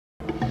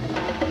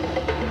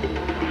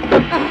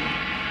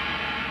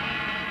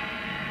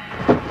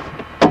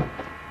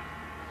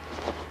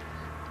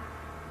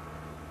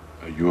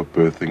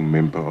birthing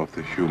member of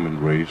the human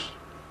race.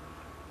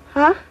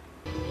 Huh?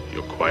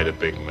 You're quite a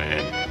big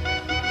man.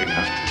 Big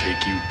enough to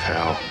take you,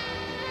 pal.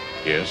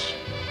 Yes?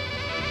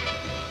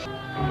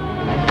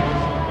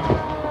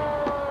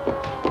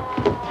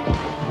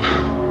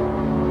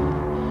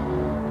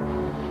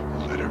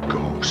 Let her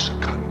go,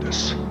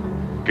 Secundus.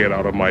 Get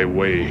out of my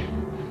way,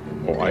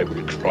 or I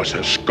will cross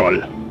her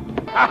skull.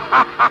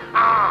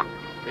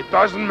 It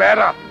doesn't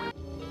matter.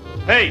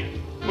 Hey,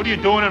 what are you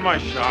doing in my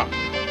shop?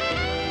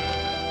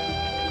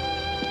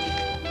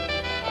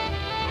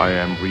 I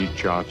am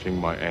recharging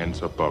my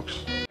answer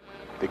box.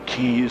 The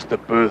key is the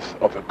birth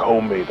of a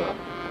co-mater.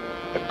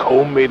 A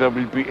co-mater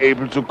will be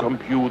able to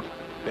compute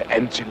the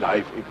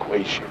anti-life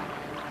equation.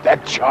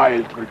 That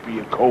child will be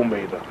a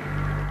co-mater.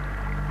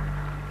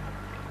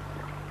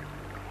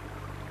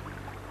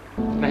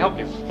 Can I help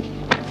you?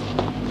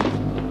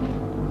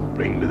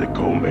 Bring me the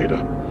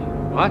co-mater.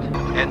 What?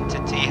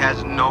 Entity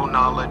has no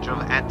knowledge of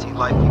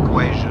anti-life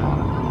equation.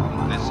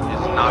 This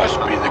is not... Must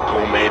be the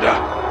co-mater.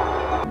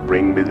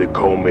 Bring me the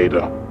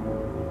co-mater,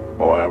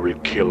 or I will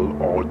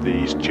kill all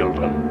these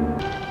children.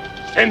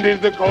 Send in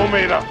the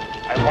co-mater.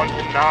 I want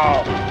him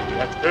now. You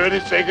have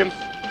 30 seconds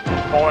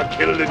before I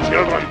kill the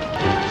children.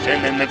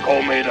 Send in the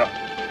co-mater.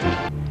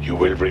 You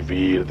will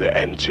reveal the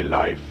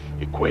anti-life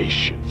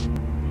equation.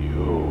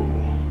 You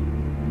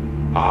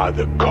are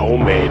the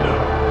co-mater.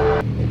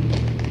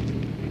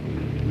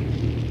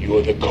 You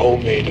are the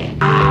co-mater.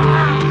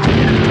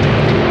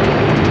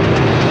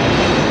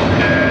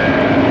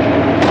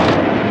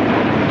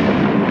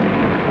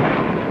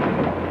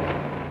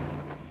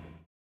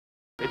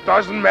 It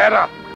doesn't matter.